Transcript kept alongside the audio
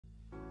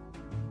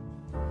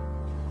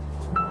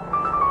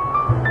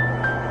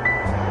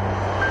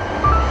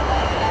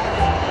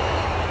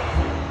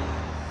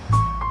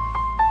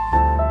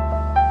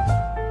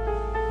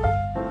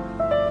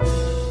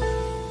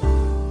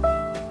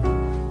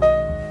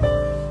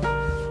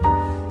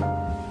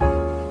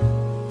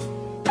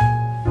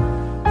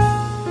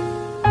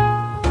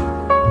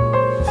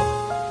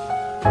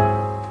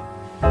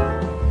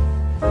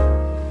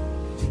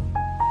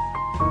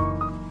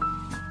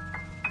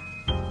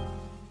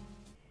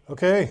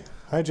Okay.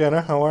 Hi,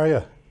 Jenna. How are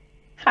you?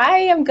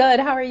 Hi, I'm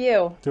good. How are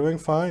you? Doing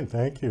fine.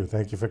 Thank you.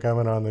 Thank you for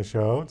coming on the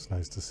show. It's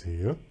nice to see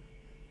you.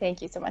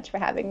 Thank you so much for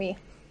having me.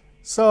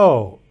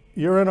 So,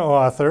 you're an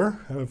author,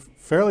 a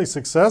fairly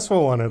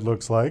successful one, it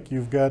looks like.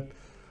 You've got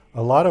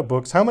a lot of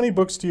books. How many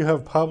books do you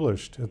have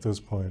published at this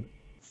point?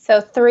 So,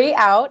 three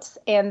out,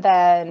 and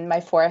then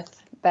my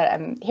fourth that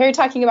I'm here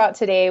talking about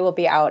today will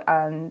be out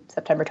on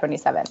September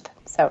 27th.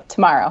 So,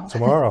 tomorrow.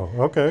 Tomorrow.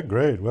 Okay,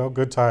 great. Well,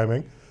 good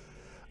timing.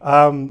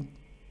 Um,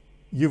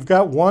 you've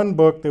got one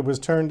book that was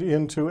turned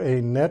into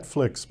a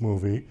Netflix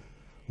movie,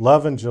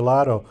 Love and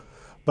Gelato.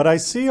 But I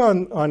see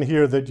on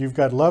here that you've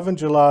got Love and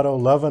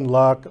Gelato, Love and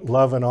Luck,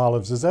 Love and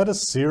Olives. Is that a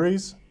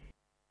series?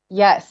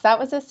 Yes, that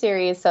was a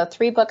series. So,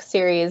 three-book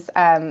series.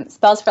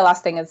 Spells for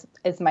Lasting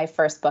is my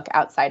first book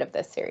outside of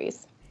this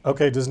series.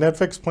 Okay, does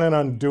Netflix plan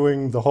on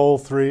doing the whole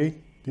three,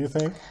 do you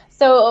think?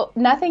 So,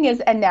 nothing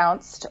is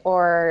announced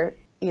or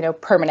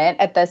permanent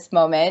at this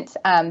moment.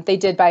 They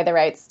did buy the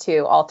rights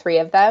to all three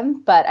of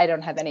them, but I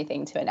don't have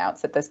anything to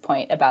announce at this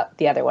point about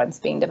the other ones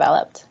being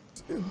developed.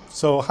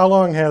 So how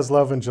long has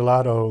Love and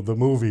Gelato, the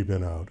movie,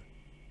 been out?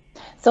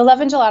 So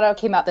Love and Gelato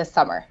came out this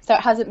summer, so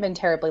it hasn't been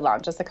terribly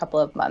long, just a couple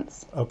of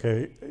months.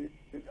 Okay,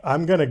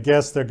 I'm going to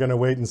guess they're going to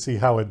wait and see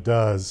how it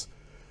does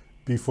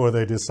before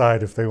they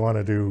decide if they want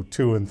to do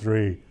two and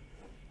three.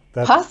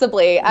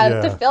 Possibly.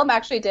 Yeah. The film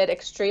actually did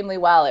extremely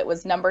well. It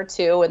was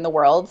 #2 in the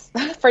world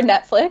for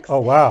Netflix. Oh,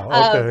 wow.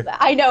 Okay.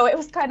 I know, it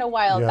was kind of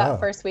wild Yeah. that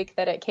first week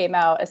that it came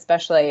out,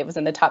 especially it was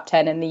in the top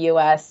 10 in the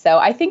US. So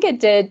I think it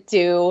did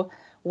do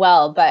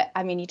well, but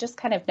I mean, you just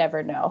kind of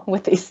never know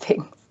with these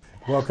things.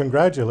 Well,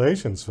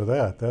 congratulations for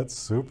that. That's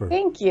super.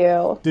 Thank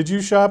you. Did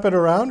you shop it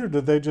around, or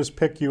did they just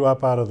pick you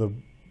up out of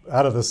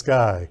the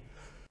sky?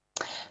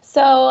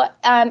 So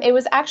it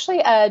was actually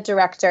a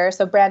director.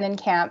 So Brandon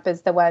Camp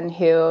is the one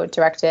who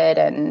directed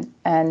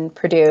and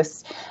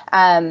produced.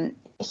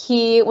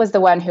 He was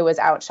the one who was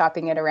out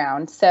shopping it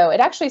around. So it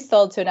actually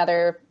sold to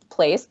another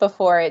place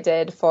before it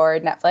did for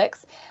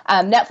Netflix.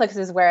 Netflix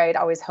is where I'd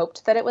always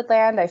hoped that it would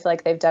land. I feel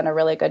like they've done a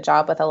really good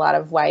job with a lot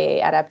of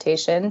YA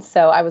adaptations.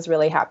 So I was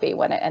really happy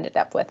when it ended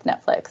up with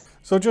Netflix.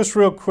 So just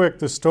real quick,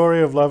 the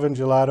story of Love and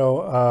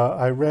Gelato,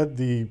 I read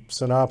the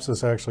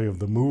synopsis actually of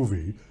the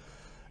movie.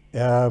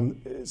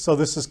 So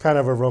this is kind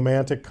of a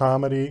romantic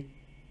comedy.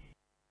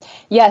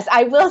 Yes,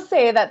 I will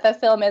say that the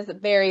film is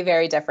very,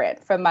 very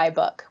different from my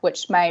book,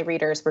 which my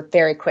readers were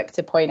very quick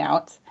to point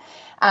out.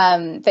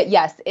 But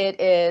yes, it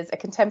is a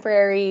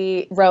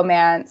contemporary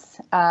romance.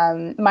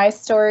 My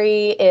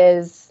story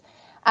is,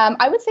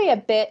 I would say, a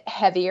bit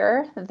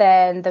heavier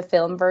than the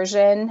film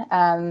version.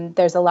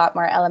 There's a lot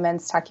more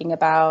elements talking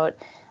about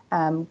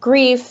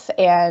grief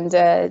and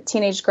a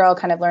teenage girl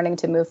kind of learning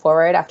to move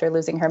forward after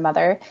losing her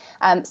mother.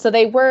 So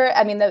they were,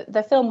 I mean,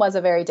 the film was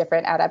a very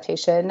different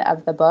adaptation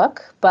of the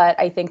book, but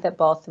I think that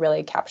both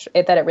really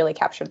it really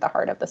captured the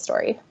heart of the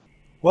story.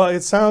 Well,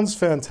 it sounds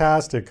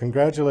fantastic.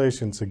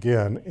 Congratulations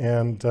again.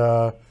 And,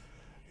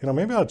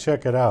 maybe I'll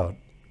check it out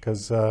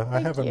because I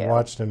Thank haven't you.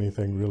 watched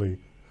anything really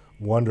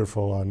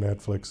wonderful on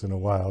Netflix in a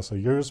while. So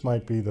yours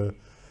might be the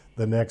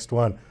next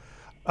one.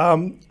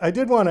 I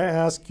did want to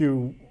ask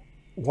you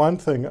one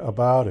thing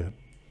about it.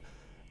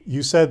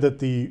 You said that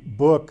the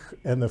book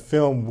and the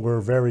film were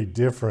very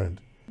different.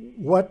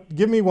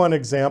 Give me one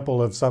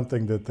example of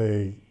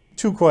something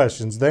two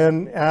questions,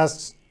 then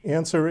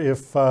answer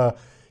if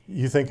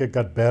you think it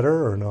got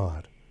better or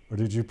not, or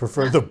did you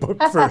prefer the book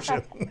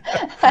version?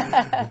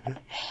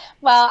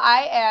 Well,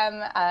 I am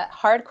a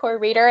hardcore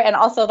reader and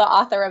also the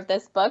author of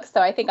this book,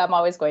 so I think I'm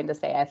always going to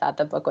say I thought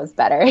the book was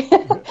better,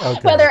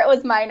 whether it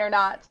was mine or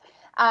not.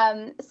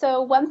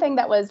 So one thing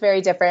that was very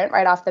different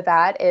right off the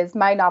bat is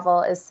my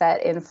novel is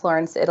set in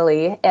Florence,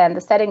 Italy, and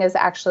the setting is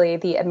actually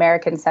the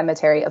American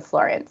Cemetery of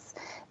Florence.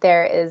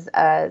 There is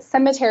a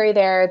cemetery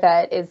there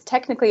that is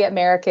technically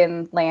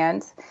American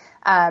land.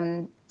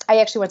 I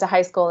actually went to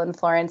high school in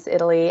Florence,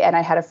 Italy, and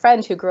I had a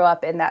friend who grew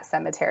up in that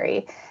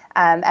cemetery.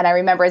 And I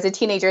remember as a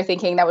teenager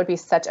thinking that would be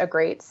such a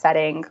great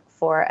setting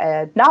for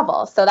a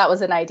novel. So that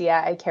was an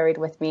idea I carried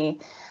with me.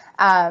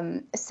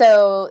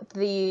 So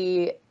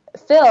the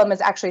film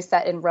is actually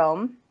set in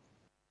Rome.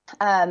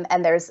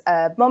 And there's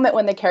a moment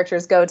when the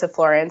characters go to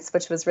Florence,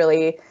 which was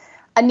really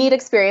a neat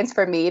experience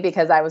for me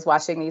because I was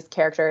watching these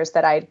characters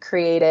that I'd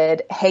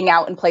created hang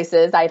out in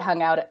places I'd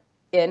hung out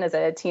in as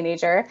a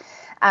teenager.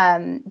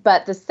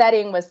 But the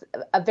setting was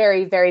a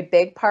very, very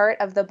big part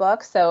of the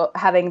book. So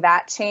having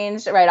that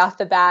changed right off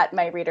the bat,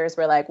 my readers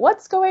were like,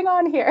 what's going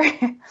on here?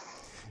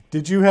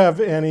 Did you have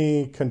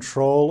any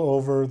control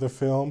over the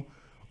film,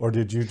 or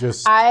did you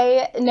just...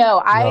 No.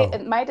 No.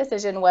 My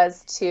decision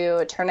was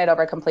to turn it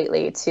over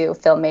completely to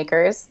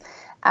filmmakers.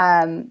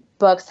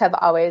 Books have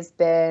always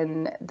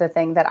been the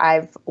thing that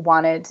I've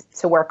wanted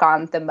to work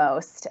on the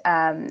most.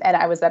 And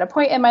I was at a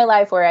point in my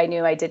life where I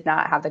knew I did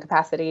not have the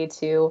capacity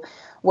to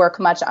work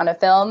much on a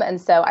film. And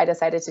so I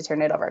decided to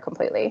turn it over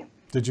completely.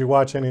 Did you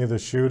watch any of the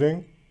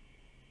shooting?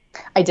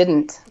 I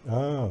didn't.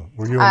 Oh,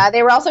 were you?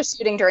 They were also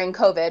shooting during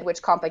COVID,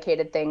 which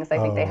complicated things. I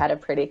think they Oh. had a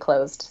pretty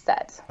closed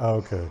set.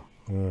 Okay,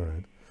 all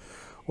right.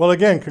 Well,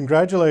 again,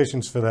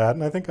 congratulations for that,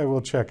 and I think I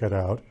will check it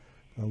out.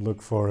 I'll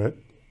look for it.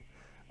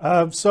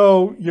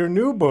 So your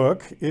new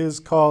book is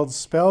called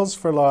Spells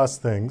for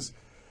Lost Things,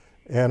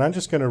 and I'm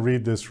just going to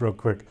read this real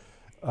quick.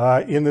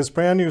 In this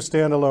brand new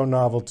standalone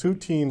novel, two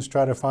teens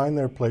try to find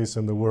their place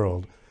in the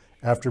world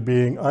after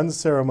being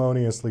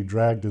unceremoniously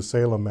dragged to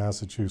Salem,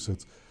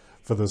 Massachusetts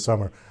for the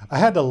summer. I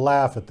had to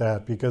laugh at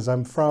that because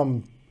I'm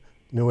from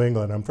New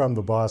England. I'm from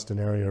the Boston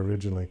area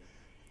originally.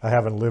 I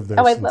haven't lived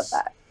there since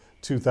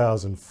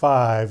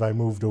 2005. I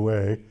moved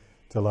away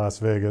to Las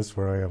Vegas,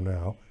 where I am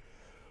now.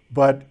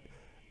 But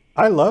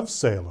I love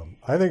Salem.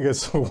 I think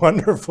it's a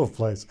wonderful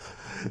place.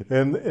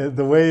 And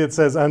the way it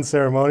says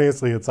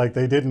unceremoniously, it's like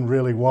they didn't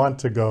really want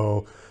to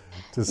go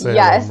to Salem,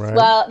 yes, right?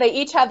 Well, they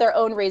each have their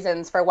own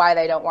reasons for why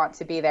they don't want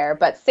to be there,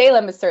 but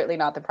Salem is certainly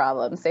not the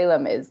problem.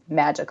 Salem is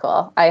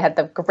magical. I had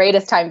the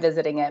greatest time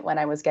visiting it when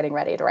I was getting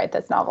ready to write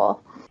this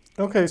novel.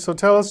 Okay, so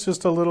tell us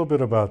just a little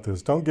bit about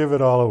this. Don't give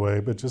it all away,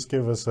 but just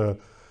give us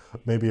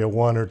maybe a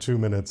 1 or 2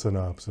 minute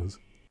synopsis.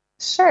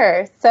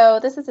 Sure. So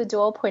this is a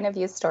dual point of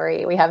view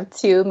story. We have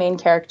two main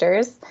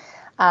characters.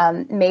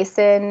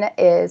 Mason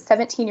is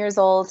 17 years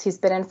old. He's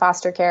been in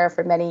foster care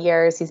for many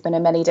years. He's been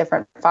in many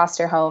different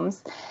foster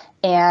homes.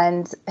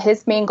 And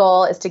his main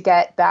goal is to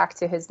get back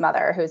to his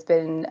mother, who's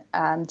been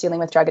dealing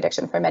with drug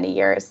addiction for many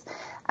years.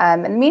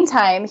 In the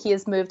meantime, he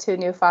has moved to a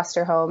new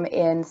foster home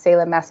in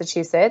Salem,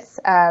 Massachusetts.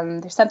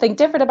 There's something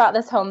different about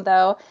this home,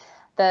 though.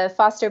 The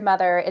foster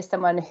mother is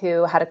someone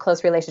who had a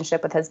close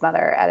relationship with his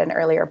mother at an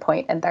earlier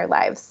point in their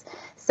lives.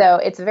 So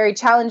it's a very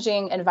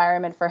challenging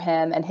environment for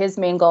him, and his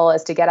main goal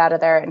is to get out of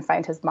there and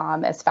find his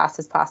mom as fast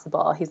as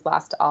possible. He's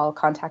lost all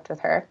contact with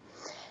her.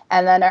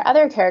 And then our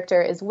other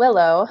character is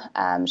Willow.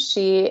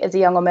 She is a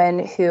young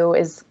woman who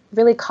is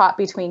really caught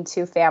between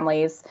two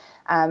families.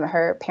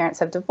 Her parents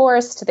have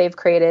divorced. They've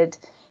created,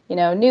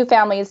 new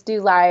families,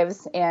 new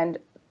lives, and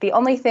the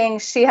only thing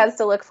she has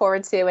to look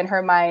forward to in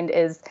her mind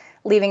is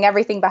leaving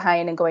everything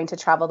behind and going to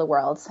travel the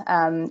world.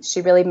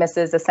 She really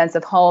misses a sense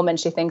of home, and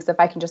she thinks if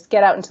I can just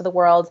get out into the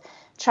world,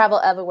 travel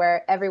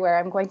everywhere,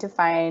 I'm going to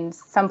find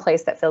some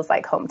place that feels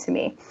like home to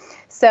me.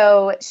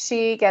 So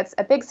she gets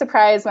a big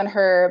surprise when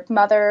her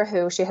mother,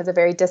 who she has a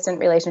very distant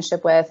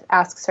relationship with,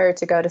 asks her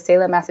to go to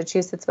Salem,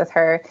 Massachusetts with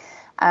her.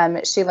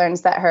 She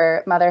learns that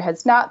her mother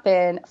has not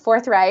been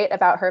forthright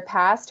about her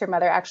past. Her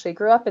mother actually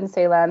grew up in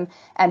Salem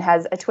and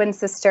has a twin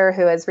sister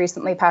who has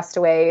recently passed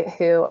away,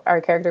 who our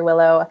character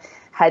Willow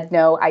had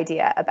no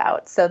idea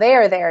about. So they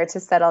are there to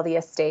settle the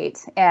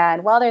estate.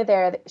 And while they're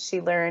there, she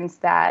learns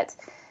that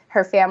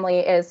her family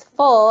is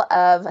full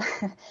of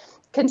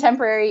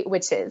contemporary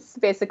witches,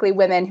 basically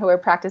women who are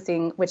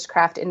practicing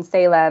witchcraft in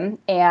Salem.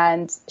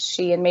 And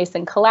she and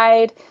Mason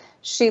collide.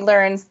 She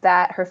learns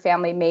that her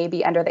family may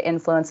be under the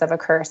influence of a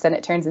curse, and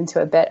it turns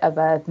into a bit of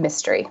a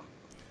mystery.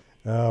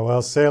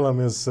 Well, Salem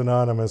is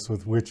synonymous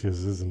with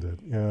witches, isn't it?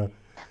 Yeah.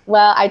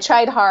 Well, I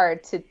tried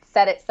hard to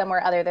set it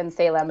somewhere other than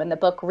Salem, and the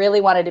book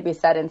really wanted to be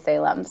set in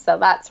Salem, so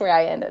that's where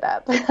I ended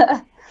up.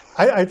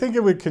 I think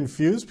it would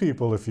confuse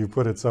people if you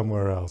put it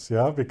somewhere else,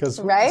 yeah? Because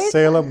right?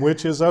 Salem,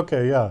 witches,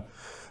 okay, yeah,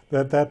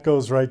 that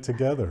goes right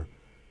together.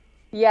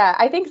 Yeah,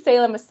 I think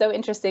Salem is so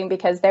interesting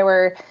because there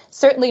were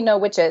certainly no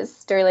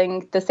witches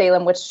during the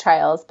Salem witch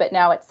trials, but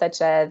now it's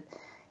such a,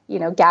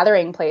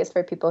 gathering place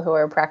for people who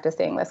are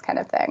practicing this kind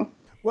of thing.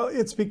 Well,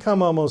 it's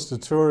become almost a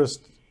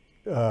tourist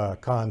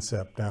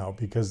concept now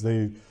because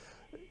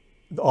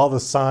all the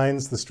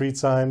signs, the street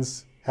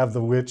signs, have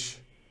the witch.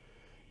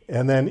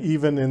 And then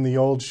even in the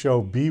old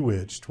show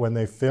Bewitched, when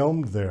they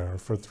filmed there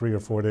for 3 or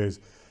 4 days,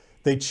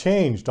 they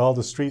changed all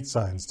the street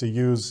signs to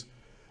use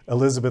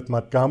Elizabeth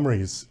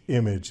Montgomery's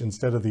image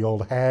instead of the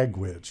old hag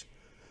witch.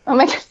 Oh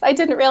my gosh, I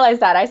didn't realize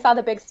that. I saw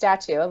the big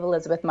statue of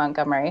Elizabeth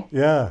Montgomery.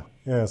 Yeah.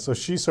 So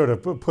she sort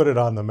of put it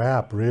on the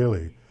map,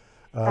 really.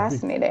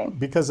 Fascinating.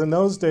 Because in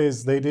those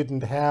days, they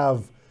didn't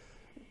have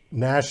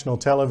national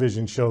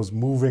television shows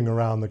moving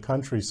around the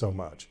country so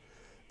much.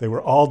 They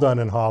were all done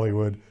in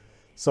Hollywood.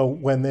 So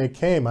when they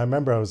came, I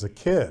remember I was a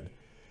kid,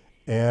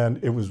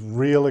 and it was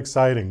real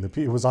exciting.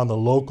 It was on the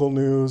local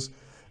news.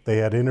 They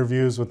had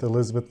interviews with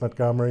Elizabeth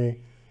Montgomery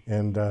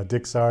and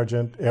Dick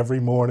Sargent every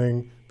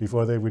morning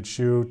before they would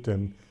shoot,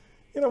 and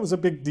it was a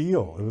big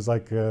deal. It was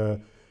like a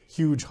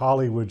huge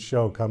Hollywood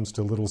show comes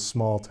to little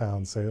small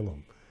town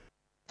Salem.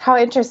 How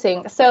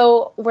interesting.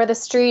 So were the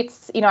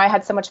streets, I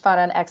had so much fun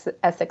on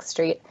Essex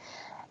Street.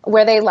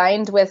 Were they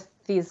lined with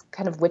these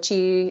kind of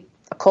witchy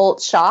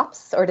occult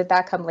shops, or did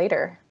that come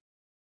later?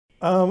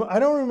 I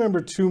don't remember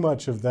too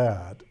much of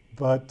that,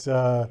 but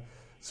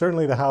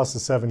certainly the House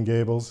of Seven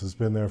Gables has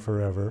been there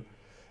forever.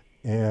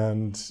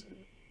 And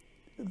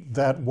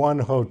that one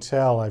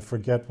hotel, I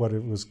forget what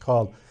it was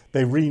called,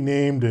 they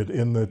renamed it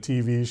in the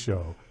TV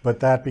show, but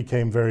that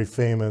became very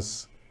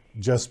famous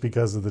just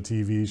because of the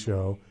TV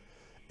show.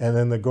 And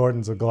then the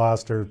Gordons of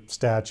Gloucester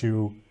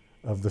statue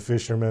of the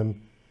fisherman,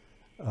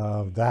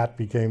 that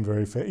became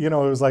very famous. It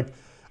was like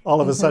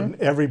all of a sudden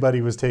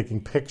everybody was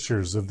taking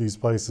pictures of these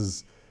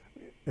places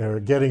or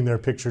getting their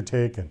picture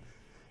taken.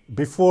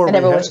 before And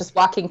everyone was just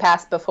walking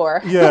past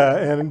before. Yeah,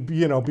 and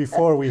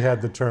before we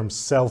had the term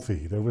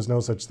selfie, there was no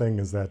such thing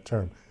as that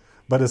term.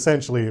 But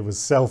essentially it was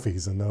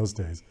selfies in those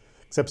days,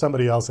 except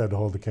somebody else had to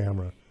hold the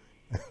camera.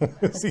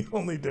 It's the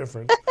only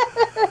difference.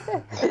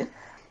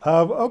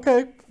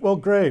 Okay, well,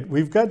 great.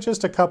 We've got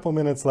just a couple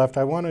minutes left.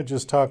 I want to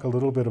just talk a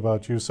little bit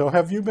about you. So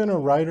have you been a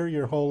writer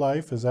your whole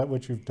life? Is that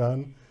what you've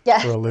done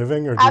for a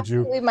living, or did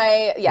you?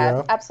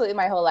 Absolutely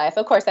my whole life.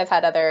 Of course, I've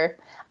had other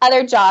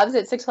jobs.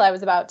 It took till I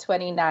was about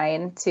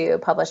 29 to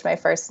publish my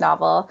first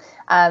novel.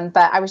 But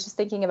I was just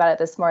thinking about it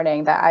this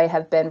morning that I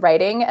have been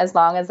writing as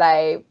long as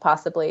I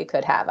possibly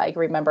could have. I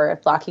remember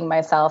blocking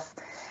myself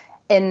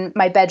in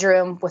my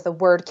bedroom with a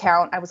word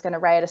count. I was going to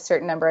write a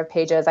certain number of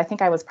pages. I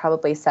think I was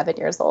probably 7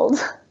 years old.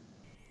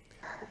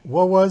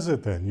 What was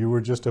it then? You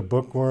were just a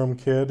bookworm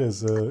kid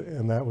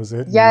and that was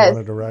it? Yes. You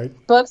wanted to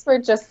write? Books were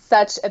just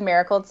such a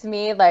miracle to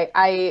me. Like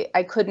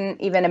I couldn't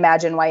even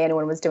imagine why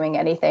anyone was doing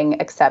anything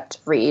except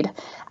read.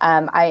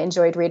 I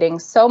enjoyed reading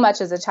so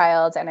much as a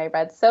child, and I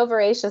read so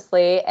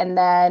voraciously. And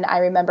then I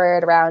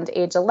remembered around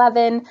age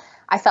 11,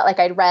 I felt like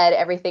I'd read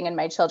everything in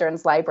my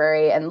children's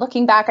library. And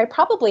looking back, I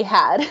probably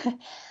had.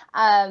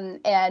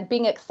 And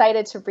being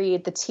excited to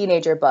read the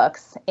teenager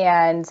books.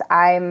 And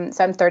I'm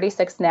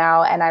 36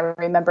 now, and I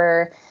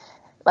remember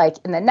like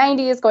in the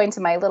 90s going to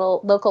my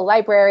little local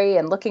library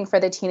and looking for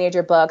the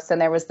teenager books,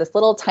 and there was this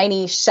little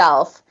tiny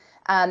shelf.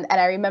 And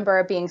I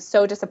remember being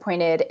so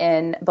disappointed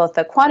in both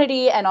the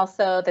quantity and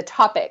also the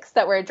topics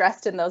that were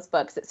addressed in those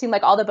books. It seemed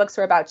like all the books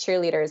were about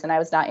cheerleaders, and I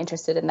was not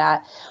interested in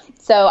that.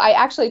 So I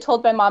actually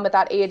told my mom at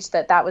that age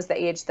that was the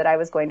age that I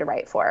was going to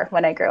write for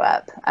when I grew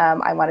up.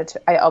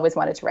 I always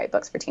wanted to write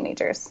books for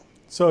teenagers.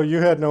 So you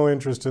had no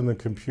interest in the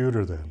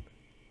computer then?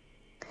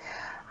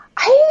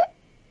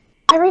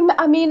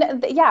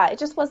 It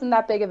just wasn't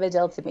that big of a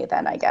deal to me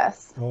then, I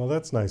guess. Well,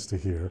 that's nice to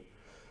hear.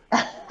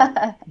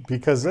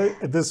 Because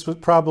this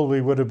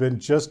probably would have been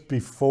just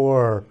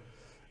before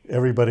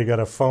everybody got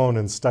a phone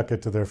and stuck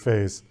it to their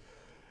face.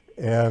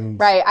 And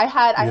right, I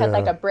had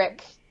like a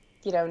brick,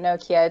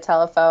 Nokia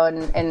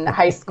telephone in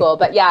high school.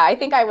 But yeah, I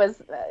think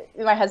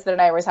my husband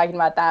and I were talking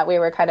about that. We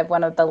were kind of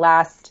one of the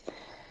last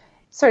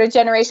sort of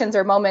generations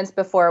or moments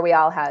before we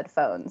all had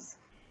phones.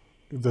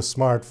 The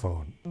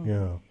smartphone,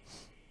 yeah.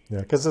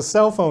 Because the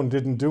cell phone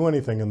didn't do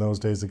anything in those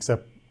days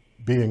except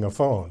being a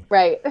phone.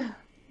 Right.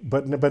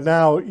 But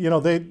now,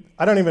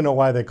 I don't even know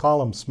why they call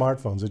them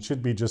smartphones. It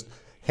should be just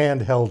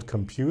handheld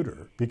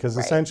computer, because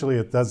essentially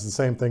it does the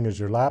same thing as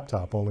your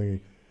laptop,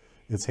 only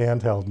it's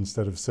handheld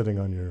instead of sitting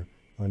on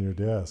your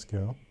desk,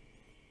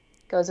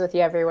 Goes with you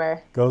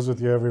everywhere. Goes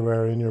with you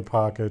everywhere, in your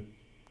pocket,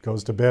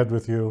 goes to bed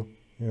with you,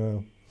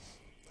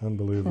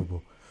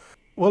 unbelievable.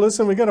 Well,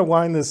 listen, we got to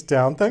wind this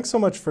down. Thanks so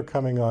much for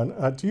coming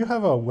on. Do you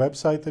have a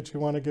website that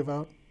you want to give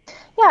out?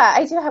 Yeah,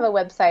 I do have a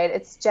website.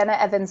 It's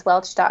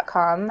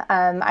jennaevanswelch.com.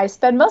 I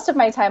spend most of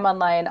my time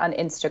online on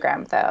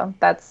Instagram, though.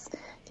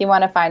 If you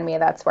want to find me,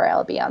 that's where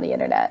I'll be on the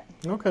internet.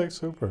 Okay,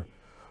 super.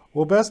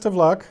 Well, best of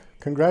luck.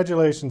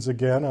 Congratulations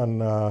again on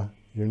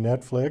your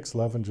Netflix,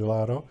 Love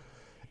Gelato.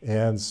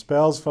 And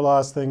Spells for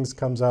Lost Things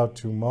comes out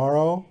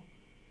tomorrow.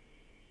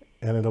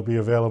 And it'll be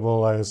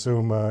available, I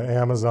assume,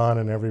 Amazon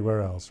and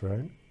everywhere else,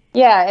 right?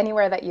 Yeah,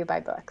 anywhere that you buy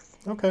books.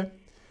 Okay.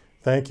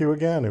 Thank you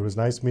again. It was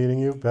nice meeting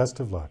you. Best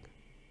of luck.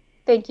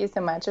 Thank you so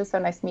much. It was so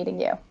nice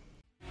meeting you.